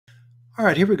All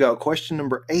right, here we go. Question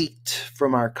number 8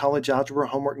 from our college algebra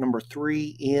homework number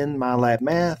 3 in MyLab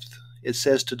Math. It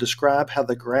says to describe how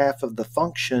the graph of the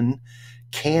function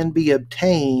can be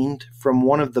obtained from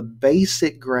one of the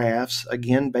basic graphs.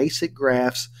 Again, basic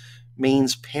graphs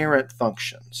means parent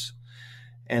functions.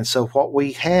 And so what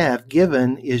we have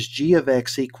given is g of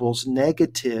x equals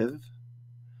negative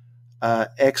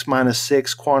x minus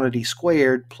 6 quantity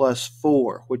squared plus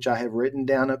 4, which I have written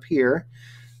down up here.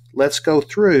 Let's go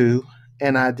through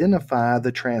and identify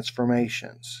the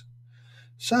transformations.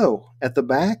 So at the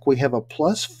back we have a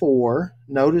plus 4.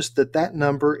 Notice that that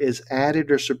number is added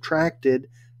or subtracted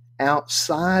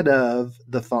outside of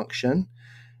the function.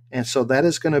 And so that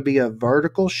is going to be a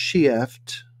vertical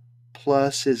shift.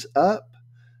 Plus is up,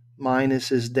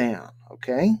 minus is down.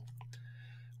 Okay?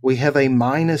 We have a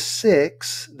minus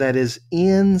 6 that is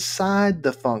inside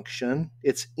the function.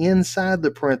 It's inside the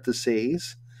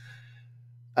parentheses.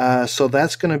 So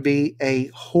that's going to be a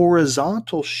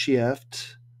horizontal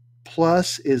shift.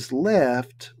 Plus is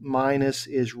left, minus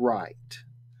is right.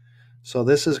 So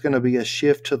this is going to be a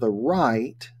shift to the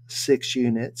right, 6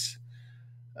 units,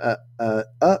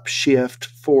 up shift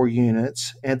 4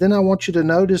 units. And then I want you to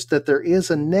notice that there is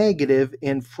a negative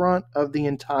in front of the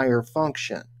entire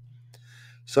function.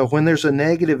 So when there's a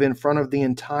negative in front of the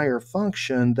entire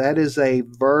function, that is a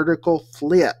vertical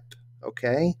flip,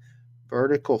 okay?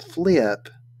 Vertical flip.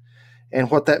 And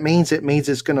what that means, it means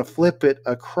it's going to flip it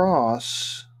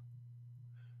across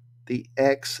the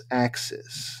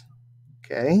x-axis,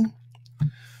 okay?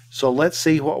 So let's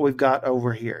see what we've got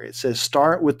over here. It says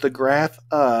start with the graph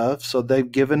of, so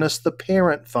they've given us the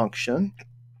parent function.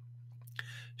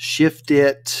 Shift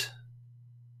it,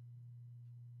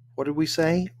 what did we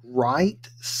say? Right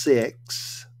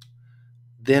 6.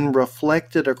 Then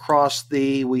reflect it across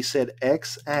the, we said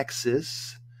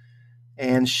x-axis,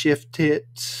 and shift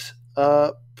it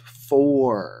up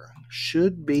 4.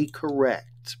 Should be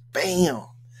correct. Bam!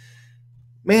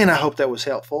 Man, I hope that was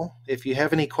helpful. If you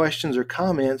have any questions or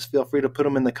comments, feel free to put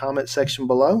them in the comment section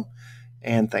below.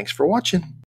 And thanks for watching.